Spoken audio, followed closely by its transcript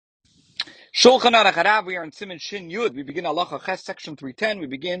Shulchan Aruch Harav, we are in Siman Shin Yud. We begin Halacha Ches, section 310. We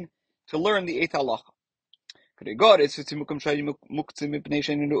begin to learn the eighth Halacha.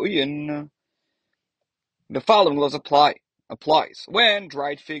 The following laws applies. When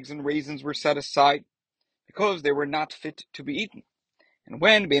dried figs and raisins were set aside because they were not fit to be eaten, and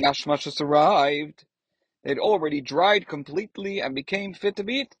when Bein Hashmashos arrived, they had already dried completely and became fit to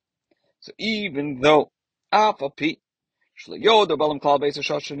be eaten. So even though even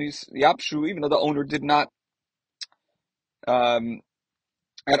though the owner did not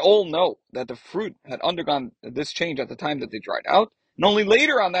at all know that the fruit had undergone this change at the time that they dried out, and only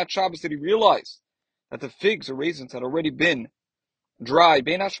later on that Shabbos did he realize that the figs or raisins had already been dry,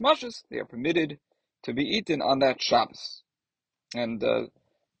 bein hashmashos, they are permitted to be eaten on that Shabbos. And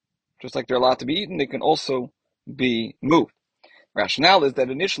just like they're allowed to be eaten, they can also be moved. Rationale is that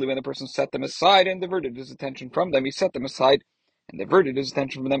initially when the person set them aside and diverted his attention from them, he set them aside and diverted his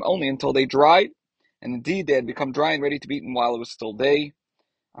attention from them only until they dried, and indeed they had become dry and ready to be eaten while it was still day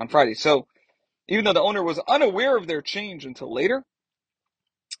on Friday. So even though the owner was unaware of their change until later,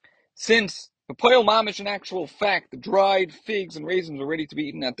 since the poil mamish in actual fact, the dried figs and raisins were ready to be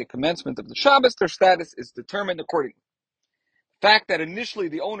eaten at the commencement of the Shabbos, their status is determined accordingly. The fact that initially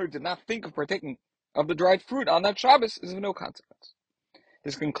the owner did not think of partaking of the dried fruit on that Shabbos is of no consequence.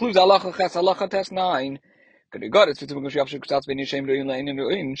 This concludes Halacha Ches, Halacha Tes 9. When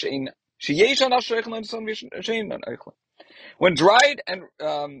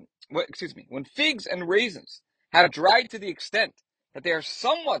when figs and raisins have dried to the extent that they are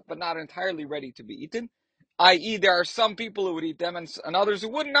somewhat but not entirely ready to be eaten, i.e., there are some people who would eat them and others who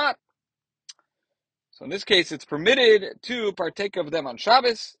would not. So in this case, it's permitted to partake of them on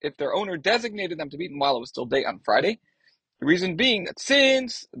Shabbos if their owner designated them to be eaten while it was still day on Friday. The reason being that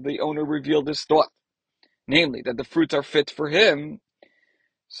since the owner revealed this thought, namely that the fruits are fit for him,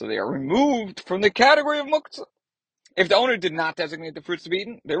 so they are removed from the category of Muktzah. If the owner did not designate the fruits to be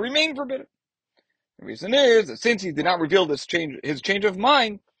eaten, they remain forbidden. The reason is that since he did not reveal his change of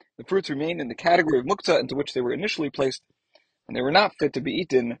mind, the fruits remain in the category of Muktzah into which they were initially placed, and they were not fit to be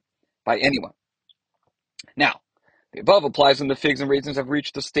eaten by anyone. Now, the above applies when the figs and raisins have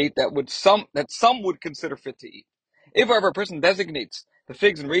reached a state that some would consider fit to eat. If, however, a person designates the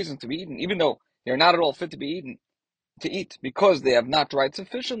figs and raisins to be eaten, even though they are not at all fit to eat because they have not dried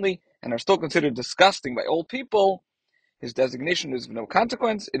sufficiently and are still considered disgusting by old people, his designation is of no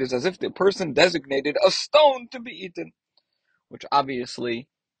consequence. It is as if the person designated a stone to be eaten, which obviously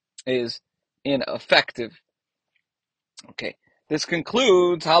is ineffective. Okay, this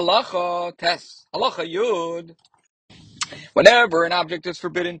concludes Halacha Tes. Halacha Yud. Whenever an object is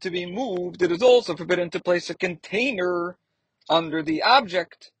forbidden to be moved, it is also forbidden to place a container under the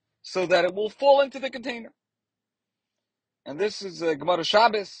object so that it will fall into the container. And this is Gemara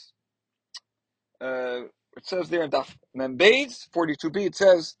Shabbos. It says there in Daf Mem Beis 42b. It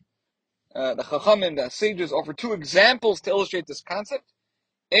says the Chachamim, the sages, offer two examples to illustrate this concept.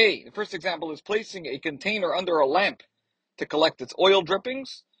 The first example is placing a container under a lamp to collect its oil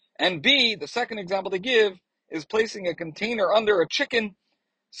drippings, and B, the second example they give is placing a container under a chicken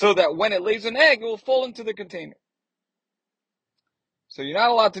so that when it lays an egg, it will fall into the container. So you're not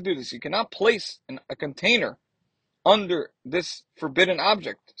allowed to do this. You cannot place a container under this forbidden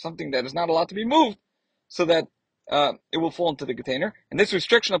object, something that is not allowed to be moved, so that it will fall into the container. And this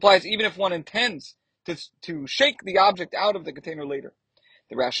restriction applies even if one intends to shake the object out of the container later.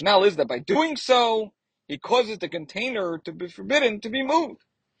 The rationale is that by doing so, he causes the container to be forbidden to be moved,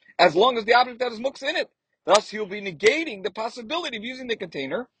 as long as the object has muktzah in it. Thus, he will be negating the possibility of using the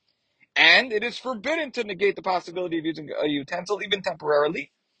container, and it is forbidden to negate the possibility of using a utensil, even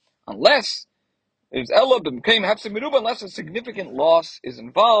temporarily, unless unless a significant loss is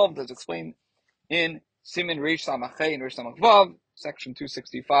involved, as explained in Siman Reish Samachay and Reish Samach Vav, section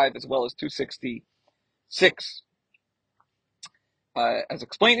 265, as well as 266. As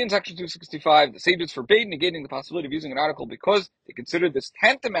explained in section 265, the sages forbade negating the possibility of using an article because they considered this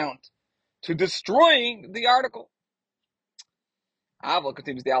tantamount to destroying the article. Aval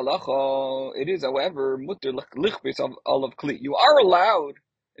continues the halacha. It is, however, mutter lichbis of olav kli. You are allowed,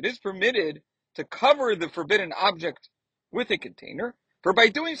 it is permitted to cover the forbidden object with a container, for by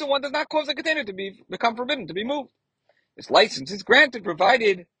doing so one does not cause the container to become forbidden, to be moved. This license is granted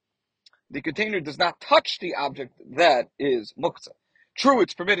provided the container does not touch the object that is muktzah. True,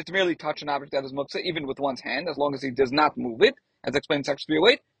 it's permitted to merely touch an object that is muktzah, even with one's hand, as long as he does not move it, as explained in section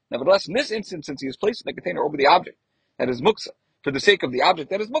 308. Nevertheless, in this instance, since he is placing the container over the object that is muktzah, for the sake of the object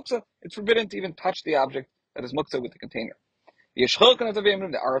that is muktzah, it's forbidden to even touch the object that is muktzah with the container. There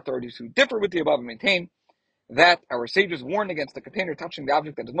are authorities who differ with the above and maintain that our sages warn against the container touching the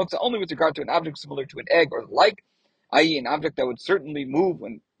object that is muktzah only with regard to an object similar to an egg or the like, i.e. an object that would certainly move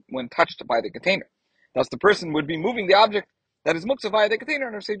when touched by the container. Thus, the person would be moving the object that is muktzah via the container,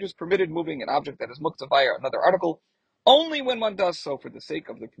 and our sages permitted moving an object that is muktzah via another article only when one does so for the sake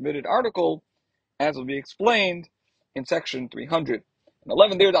of the permitted article, as will be explained in section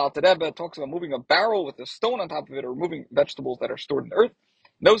 311. There, the Alter Rebbe talks about moving a barrel with a stone on top of it, or moving vegetables that are stored in the earth.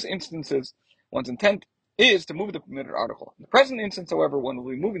 In those instances, one's intent is to move the permitted article. In the present instance, however, one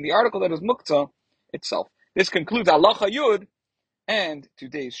will be moving the article that is muktzah itself. This concludes Halacha Yud and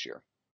today's shir.